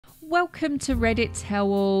Welcome to Reddit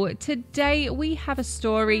Tell All. Today we have a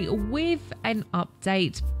story with an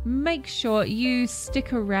update. Make sure you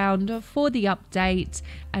stick around for the update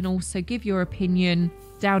and also give your opinion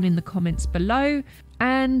down in the comments below.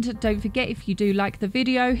 And don't forget, if you do like the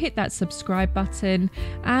video, hit that subscribe button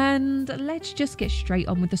and let's just get straight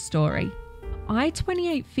on with the story. I,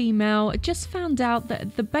 28 female, just found out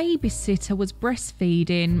that the babysitter was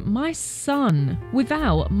breastfeeding my son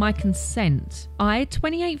without my consent. I,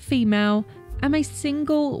 28 female, am a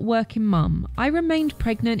single working mum. I remained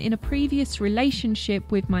pregnant in a previous relationship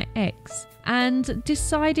with my ex and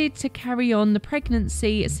decided to carry on the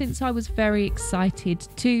pregnancy since I was very excited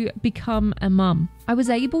to become a mum. I was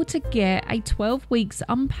able to get a 12 weeks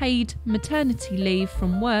unpaid maternity leave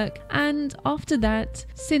from work, and after that,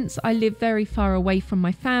 since I live very far away from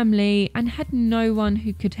my family and had no one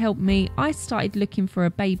who could help me, I started looking for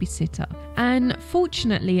a babysitter. And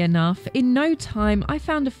fortunately enough, in no time I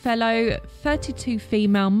found a fellow 32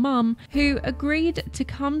 female mum who agreed to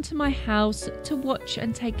come to my house to watch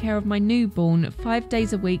and take care of my newborn 5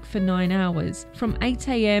 days a week for 9 hours, from 8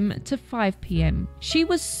 AM to 5 PM. She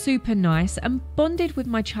was super nice and bonded with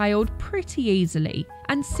my child pretty easily,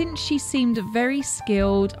 and since she seemed very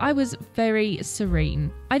skilled, I was very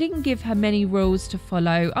serene. I didn't give her many rules to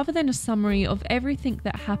follow other than a summary of everything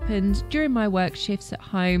that happened during my work shifts at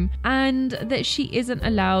home and that she isn't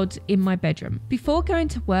allowed in my bedroom. Before going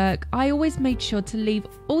to work, I always made sure to leave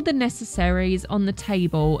all the necessaries on the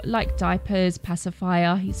table, like diapers,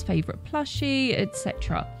 pacifier, his favourite plushie,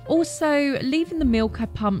 etc. Also, leaving the milk I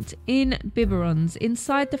pumped in biberons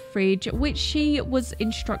inside the fridge, which she was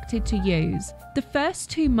instructed to use. The first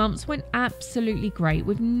 2 months went absolutely great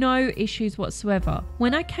with no issues whatsoever.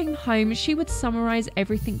 When I came home, she would summarise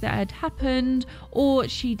everything that had happened, or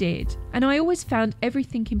she did, and I always found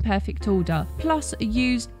everything in perfect order, plus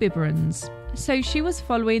used biberons. So she was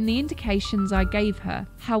following the indications I gave her.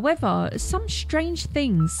 However, some strange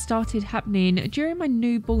things started happening during my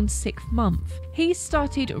newborn's 6th month. He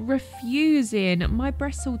started refusing my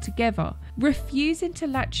breasts altogether, refusing to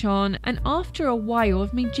latch on, and after a while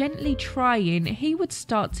of me gently trying, he would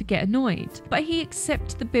start to get annoyed. But he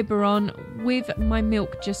accepted the biberon with my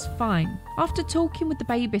milk just fine. After talking with the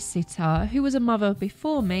babysitter, who was a mother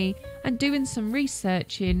before me, and doing some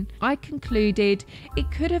researching, I concluded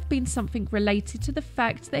it could have been something related to the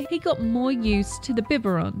fact that he got more used to the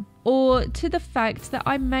biberon, or to the fact that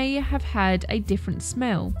I may have had a different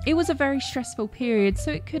smell. It was a very stressful period,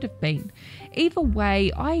 so it could have been. Either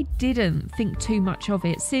way, I didn't think too much of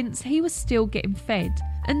it since he was still getting fed,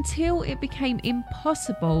 until it became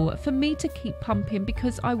impossible for me to keep pumping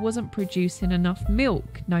because I wasn't producing enough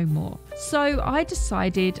milk no more. So I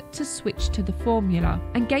decided to switch to the formula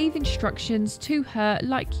and gave instructions to her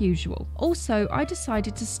like usual. Also, I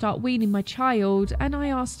decided to start weaning my child, and I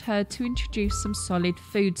asked her to introduce some solid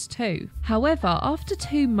foods too. However, after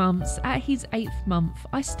 2 months, at his 8th month,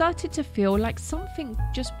 I started to feel like something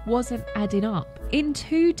just wasn't adding up. In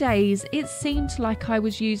 2 days, it seemed like I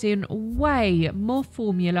was using way more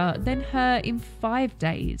formula than her in 5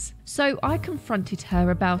 days. So I confronted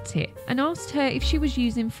her about it and asked her if she was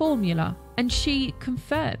using formula, and she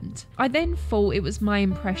confirmed. I then thought it was my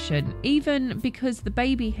impression, even because the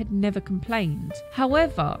baby had never complained.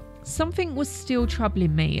 However, something was still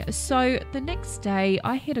troubling me, so the next day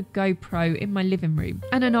I hid a GoPro in my living room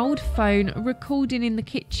and an old phone recording in the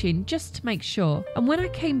kitchen just to make sure. And when I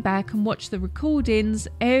came back and watched the recordings,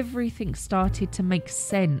 everything started to make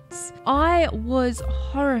sense. I was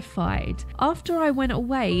horrified. After I went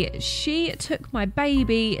away, she took my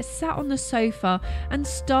baby, sat on the sofa and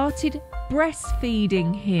started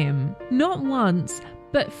breastfeeding him. Not once,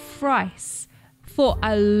 but thrice, for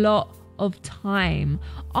a lot of time.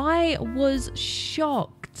 I was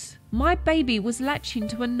shocked. My baby was latching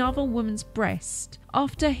to another woman's breast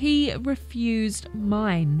after he refused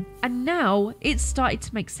mine, and now it started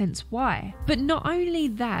to make sense why. But not only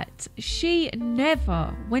that, she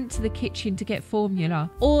never went to the kitchen to get formula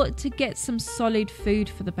or to get some solid food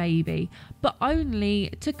for the baby, but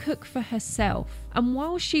only to cook for herself. And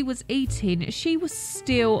while she was eating, she was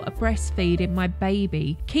still breastfeeding my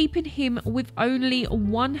baby, keeping him with only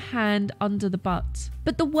one hand under the butt.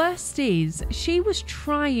 But the worst is, she was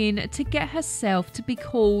trying to get herself to be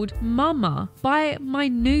called Mama by my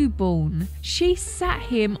newborn. She sat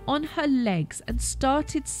him on her legs and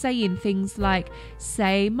started saying things like,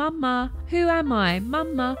 "Say Mama, who am I,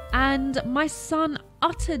 Mama?" And my son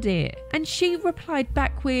uttered it, and she replied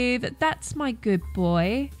back with, "That's my good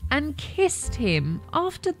boy," and kissed him.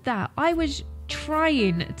 After that, I was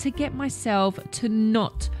trying to get myself to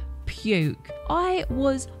not puke. I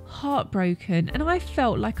was heartbroken and I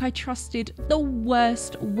felt like I trusted the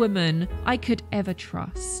worst woman I could ever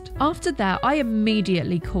trust. After that, I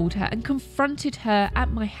immediately called her and confronted her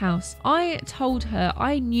at my house. I told her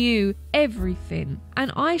I knew everything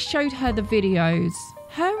and I showed her the videos.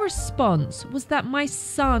 Her response was that my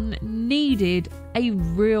son needed a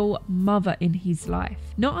real mother in his life,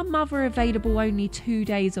 not a mother available only 2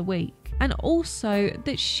 days a week. And also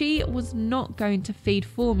that she was not going to feed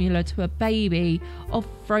formula to a baby of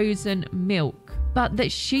frozen milk, but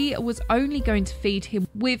that she was only going to feed him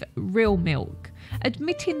with real milk,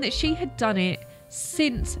 admitting that she had done it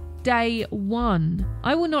since day one.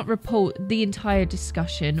 I will not report the entire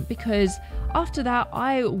discussion because after that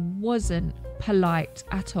I wasn't polite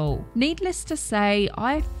at all. Needless to say,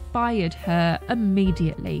 I fired her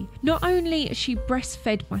immediately. Not only she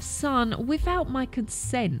breastfed my son without my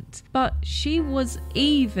consent, but she was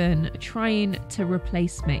even trying to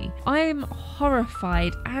replace me. I am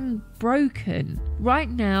horrified and broken. Right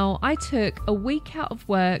now, I took a week out of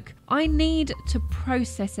work. I need to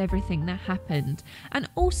process everything that happened, and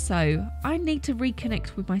also I need to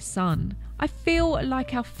reconnect with my son. I feel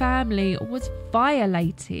like our family was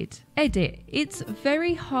violated. Edit. It's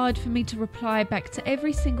very hard for me to reply back to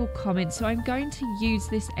every single comment, so I'm going to use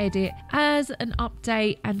this edit as an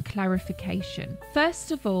update and clarification.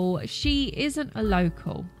 First of all, she isn't a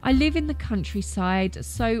local. I live in the countryside,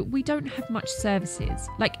 so we don't have much services,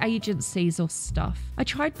 like agencies or stuff. I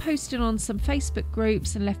tried posting on some Facebook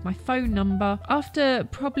groups and left my phone number. After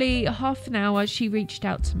probably half an hour, she reached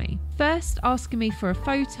out to me. First asking me for a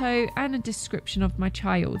photo and a description of my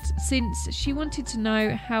child, since she wanted to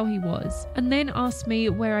know how he was, and then asked me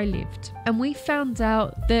where I lived. And we found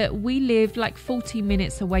out that we lived like 40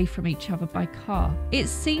 minutes away from each other by car. It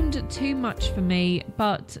seemed too much for me,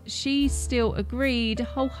 but she still agreed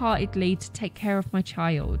wholeheartedly to take care of my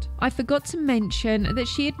child. I forgot to mention that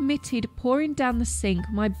she admitted pouring down the sink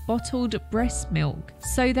my bottled breast milk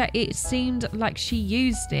so that it seemed like she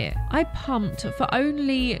used it. I pumped for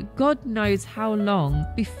only God knows how long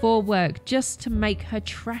before work just to make her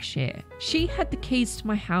trash it. She had the keys to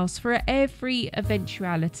my house for every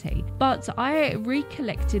eventuality, but I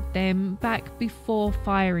recollected them back before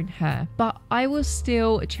firing her. But I will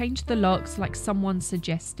still change the locks like someone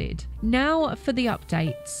suggested. Now for the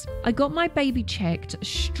updates. I got my baby checked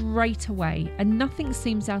straight away and nothing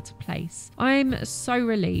seems out of place. I'm so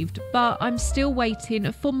relieved, but I'm still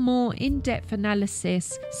waiting for more in-depth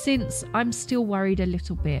analysis since I'm still worried a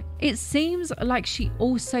little bit. It seems like she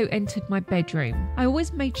also entered my bedroom. I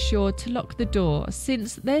always made sure to lock the door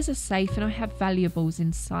since there's a safe and I have valuables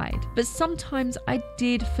inside, but sometimes I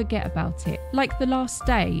did forget about it, like the last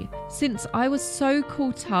day, since I was so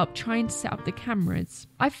caught up trying to set up the cameras.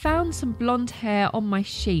 I found some blonde hair on my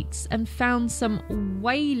sheets and found some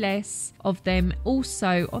way less of them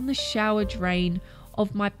also on the shower drain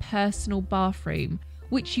of my personal bathroom,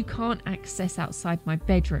 which you can't access outside my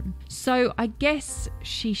bedroom. So I guess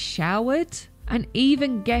she showered, and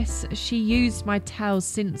even guess she used my towels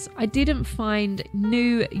since I didn't find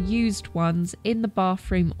new used ones in the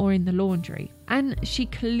bathroom or in the laundry. And she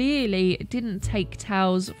clearly didn't take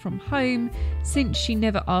towels from home since she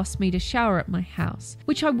never asked me to shower at my house,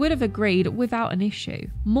 which I would have agreed without an issue.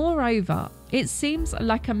 Moreover, it seems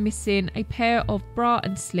like I'm missing a pair of bra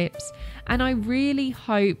and slips, and I really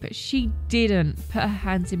hope she didn't put her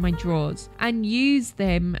hands in my drawers and use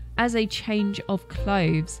them as a change of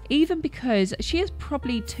clothes, even because she has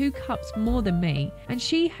probably 2 cups more than me and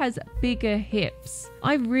she has bigger hips.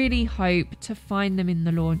 I really hope to find them in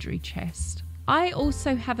the laundry chest. I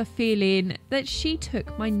also have a feeling that she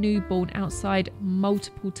took my newborn outside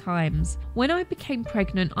multiple times. When I became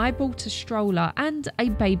pregnant, I bought a stroller and a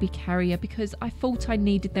baby carrier because I thought I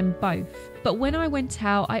needed them both. But when I went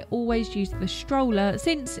out, I always used the stroller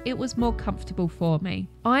since it was more comfortable for me.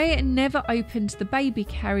 I never opened the baby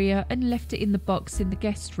carrier and left it in the box in the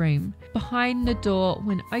guest room behind the door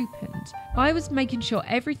when opened. I was making sure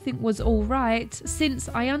everything was all right since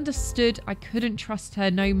I understood I couldn't trust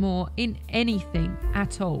her no more in anything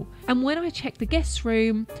at all. And when I checked the guest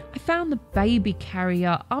room, I found the baby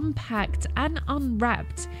carrier unpacked and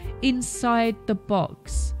unwrapped inside the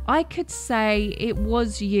box. I could say it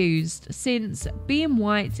was used since, being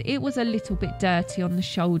white, it was a little bit dirty on the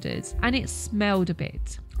shoulders and it smelled a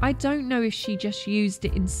bit. I don't know if she just used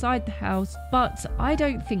it inside the house, but I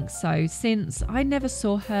don't think so since I never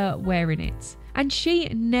saw her wearing it. And she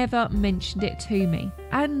never mentioned it to me.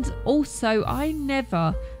 And also, I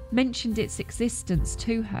never mentioned its existence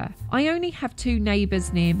to her. I only have 2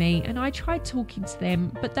 neighbours near me and I tried talking to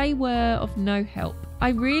them, but they were of no help. I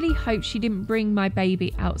really hope she didn't bring my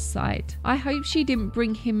baby outside. I hope she didn't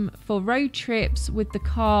bring him for road trips with the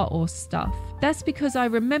car or stuff. That's because I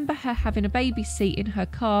remember her having a baby seat in her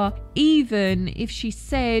car, even if she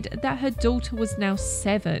said that her daughter was now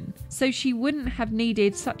 7, so she wouldn't have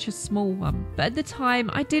needed such a small one. But at the time,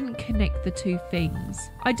 I didn't connect the two things.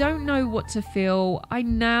 I don't know what to feel. I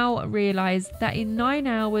now realise that in 9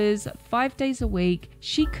 hours, 5 days a week,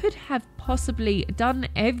 she could have possibly done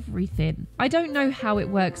everything. I don't know how it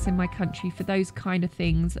works in my country for those kind of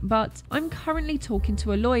things, but I'm currently talking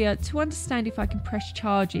to a lawyer to understand if I can press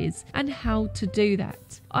charges and how to do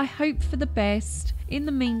that. I hope for the best. In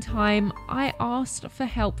the meantime, I asked for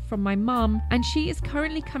help from my mum, and she is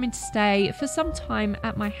currently coming to stay for some time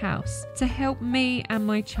at my house to help me and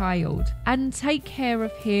my child and take care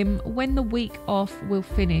of him when the week off will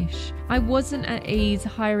finish. I wasn't at ease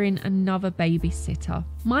hiring another babysitter.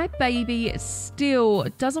 My baby still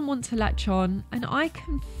doesn't want to latch on, and I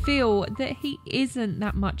can feel that he isn't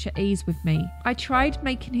that much at ease with me. I tried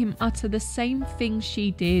making him utter the same thing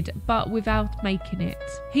she did, but without making it.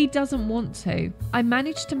 He doesn't want to. I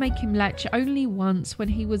managed to make him latch only once when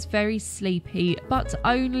he was very sleepy, but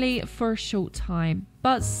only for a short time.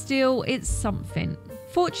 But still, it's something.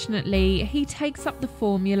 Fortunately, he takes up the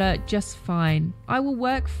formula just fine. I will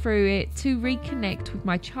work through it to reconnect with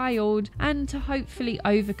my child and to hopefully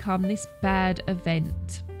overcome this bad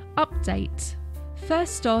event. Update.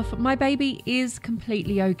 First off, my baby is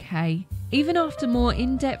completely okay. Even after more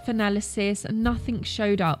in-depth analysis, nothing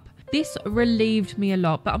showed up. This relieved me a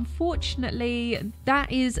lot, but unfortunately,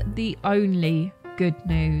 that is the only good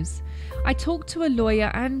news. I talked to a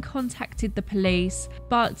lawyer and contacted the police,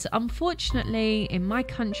 but unfortunately, in my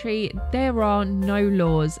country, there are no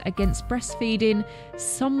laws against breastfeeding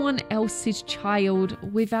someone else's child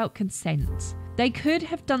without consent. They could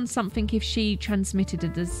have done something if she transmitted a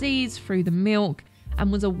disease through the milk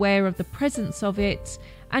and was aware of the presence of it,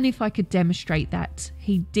 and if I could demonstrate that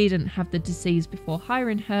he didn't have the disease before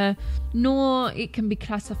hiring her, nor it can be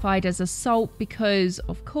classified as assault because,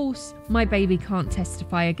 of course, my baby can't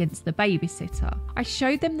testify against the babysitter. I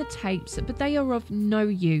showed them the tapes, but they are of no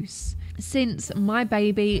use, since my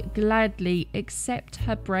baby gladly accepts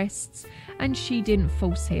her breasts and she didn't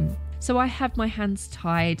force him. So I have my hands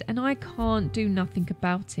tied and I can't do nothing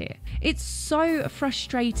about it. It's so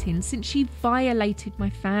frustrating since she violated my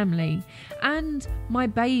family and my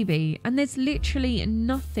baby, and there's literally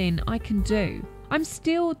nothing I can do. I'm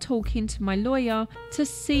still talking to my lawyer to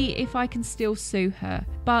see if I can still sue her,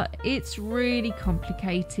 but it's really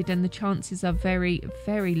complicated and the chances are very,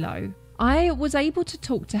 very low. I was able to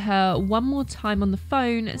talk to her one more time on the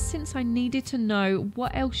phone since I needed to know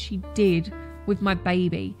what else she did with my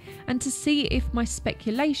baby and to see if my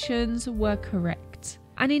speculations were correct.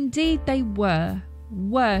 And indeed they were,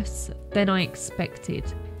 worse than I expected.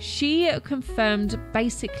 She confirmed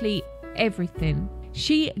basically everything.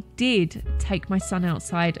 She did take my son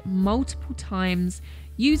outside multiple times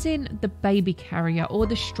using the baby carrier or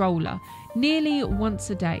the stroller nearly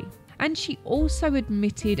once a day. And she also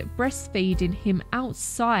admitted breastfeeding him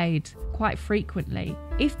outside quite frequently.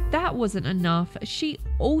 If that wasn't enough, she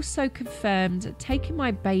also confirmed taking my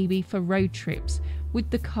baby for road trips with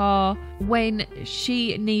the car when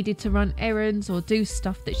she needed to run errands or do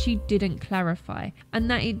stuff that she didn't clarify, and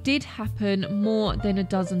that it did happen more than a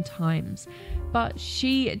dozen times, but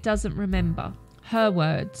she doesn't remember. Her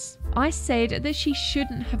words. I said that she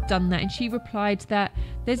shouldn't have done that, and she replied that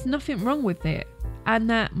there's nothing wrong with it and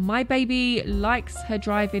that my baby likes her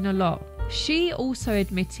driving a lot. She also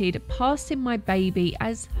admitted passing my baby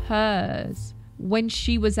as hers when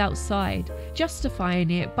she was outside,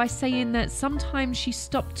 justifying it by saying that sometimes she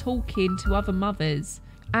stopped talking to other mothers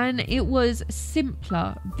and it was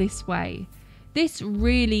simpler this way. This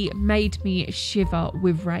really made me shiver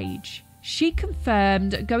with rage. She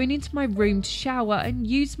confirmed going into my room to shower and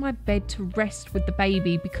use my bed to rest with the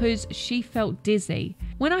baby because she felt dizzy.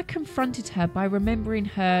 When I confronted her by remembering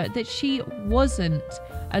her that she wasn't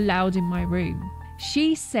allowed in my room,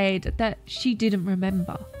 she said that she didn't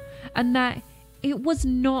remember and that it was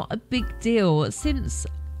not a big deal since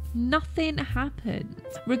nothing happened.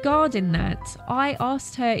 Regarding that, I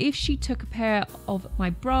asked her if she took a pair of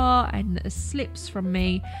my bra and slips from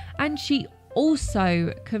me, and she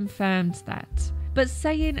also confirmed that, but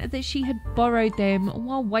saying that she had borrowed them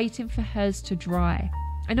while waiting for hers to dry,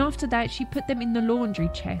 and after that she put them in the laundry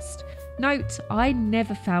chest. Note, I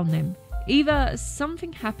never found them. Either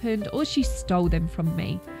something happened or she stole them from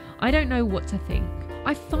me. I don't know what to think.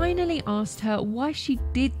 I finally asked her why she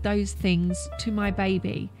did those things to my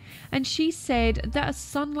baby, and she said that a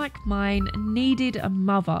son like mine needed a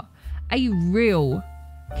mother, a real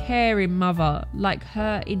caring mother like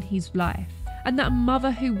her in his life, and that a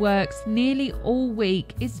mother who works nearly all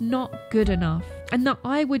week is not good enough, and that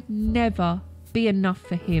I would never be enough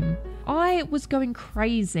for him. I was going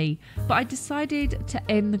crazy, but I decided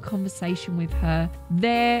to end the conversation with her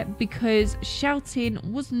there because shouting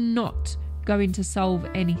was not going to solve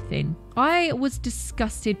anything. I was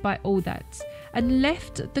disgusted by all that and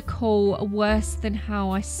left the call worse than how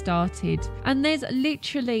I started. And there's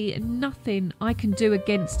literally nothing I can do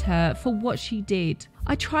against her for what she did.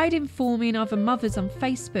 I tried informing other mothers on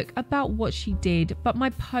Facebook about what she did, but my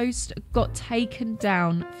post got taken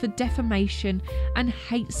down for defamation and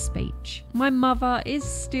hate speech. My mother is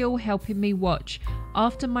still helping me watch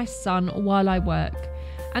after my son while I work,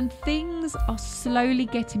 and things are slowly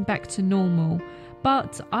getting back to normal,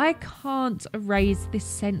 but I can't erase this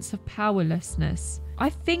sense of powerlessness. I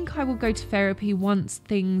think I will go to therapy once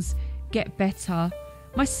things get better.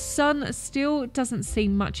 My son still doesn't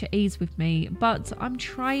seem much at ease with me, but I'm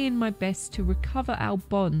trying my best to recover our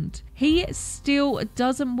bond. He still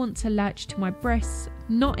doesn't want to latch to my breasts,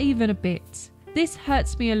 not even a bit. This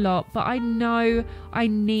hurts me a lot, but I know I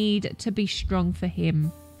need to be strong for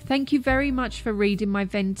him. Thank you very much for reading my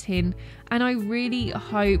venting, and I really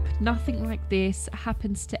hope nothing like this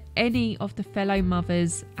happens to any of the fellow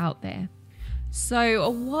mothers out there. So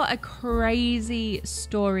what a crazy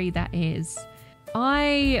story that is.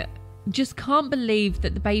 I just can't believe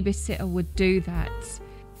that the babysitter would do that.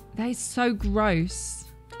 That is so gross.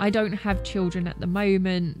 I don't have children at the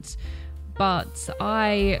moment, but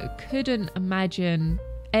I couldn't imagine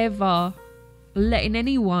ever letting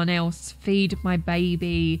anyone else feed my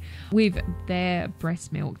baby with their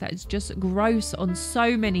breast milk. That is just gross on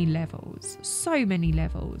so many levels. So many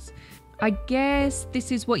levels. I guess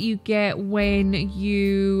this is what you get when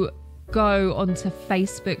you go onto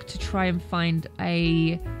Facebook to try and find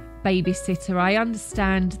a babysitter. I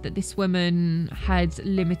understand that this woman had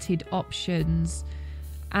limited options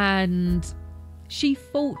and she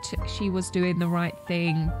thought she was doing the right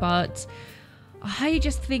thing, but I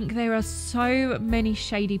just think there are so many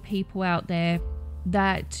shady people out there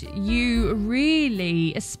that you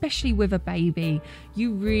really, especially with a baby,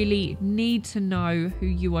 you really need to know who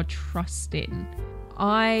you are trusting.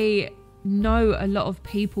 I know a lot of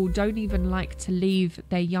people don't even like to leave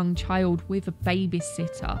their young child with a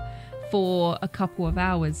babysitter for a couple of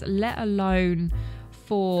hours, let alone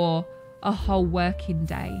for a whole working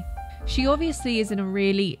day. She obviously is in a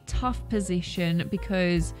really tough position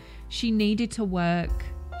because she needed to work,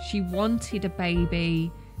 she wanted a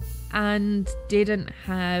baby, and didn't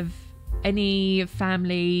have any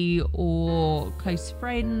family or close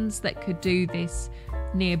friends that could do this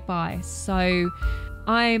nearby. So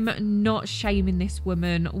I'm not shaming this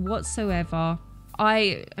woman whatsoever.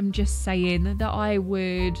 I am just saying that I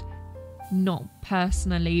would not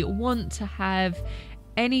personally want to have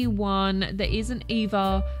anyone that isn't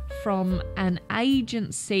either from an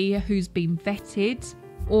agency who's been vetted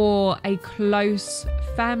or a close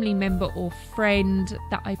family member or friend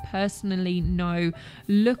that I personally know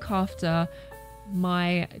look after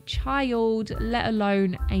my child, let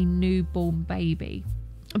alone a newborn baby.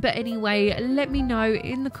 But anyway, let me know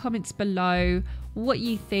in the comments below what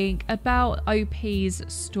you think about OP's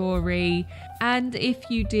story, and if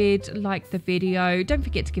you did like the video, don't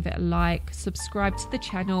forget to give it a like, subscribe to the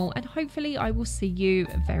channel, and hopefully I will see you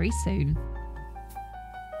very soon.